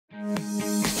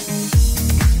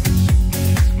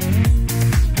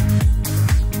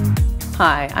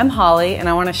Hi, I'm Holly and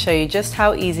I want to show you just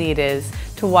how easy it is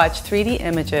to watch 3D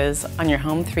images on your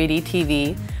home 3D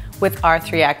TV with our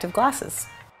 3ACTIVE glasses.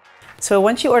 So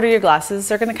once you order your glasses,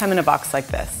 they're going to come in a box like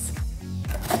this.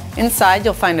 Inside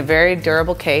you'll find a very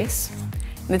durable case,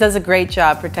 and it does a great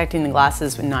job protecting the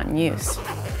glasses when not in use.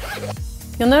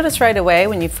 You'll notice right away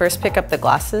when you first pick up the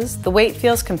glasses, the weight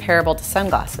feels comparable to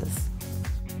sunglasses.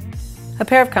 A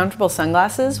pair of comfortable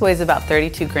sunglasses weighs about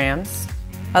 32 grams.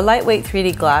 A lightweight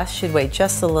 3D glass should weigh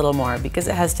just a little more because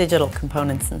it has digital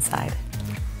components inside.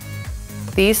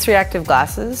 These 3ACTIVE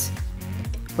glasses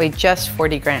weigh just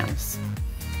 40 grams.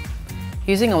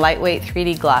 Using a lightweight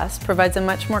 3D glass provides a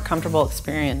much more comfortable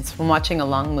experience when watching a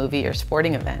long movie or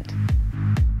sporting event.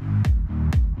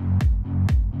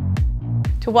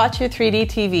 To watch your 3D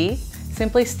TV,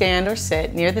 simply stand or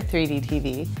sit near the 3D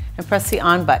TV and press the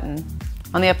on button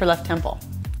on the upper left temple.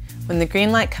 When the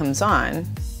green light comes on,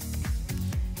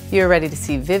 you are ready to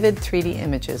see vivid 3D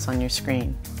images on your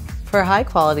screen. For high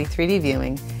quality 3D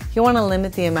viewing, you want to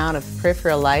limit the amount of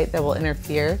peripheral light that will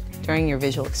interfere during your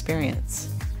visual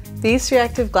experience. These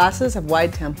 3ACTIVE glasses have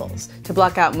wide temples to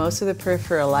block out most of the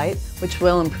peripheral light, which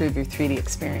will improve your 3D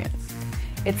experience.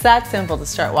 It's that simple to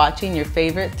start watching your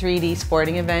favorite 3D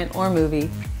sporting event or movie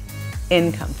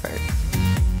in comfort.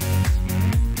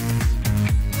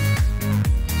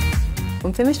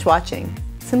 When finished watching,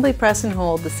 simply press and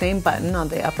hold the same button on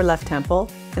the upper left temple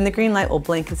and the green light will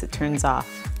blink as it turns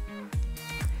off.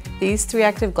 These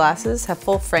 3ACTIVE glasses have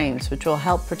full frames which will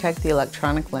help protect the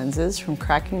electronic lenses from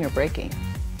cracking or breaking.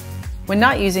 When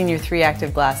not using your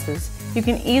 3ACTIVE glasses, you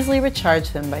can easily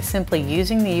recharge them by simply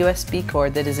using the USB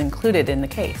cord that is included in the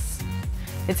case.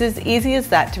 It's as easy as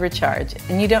that to recharge,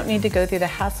 and you don't need to go through the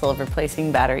hassle of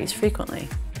replacing batteries frequently.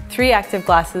 3ACTIVE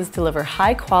glasses deliver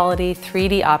high-quality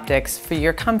 3D optics for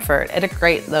your comfort at a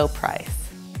great low price.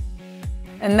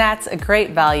 And that's a great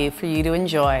value for you to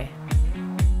enjoy.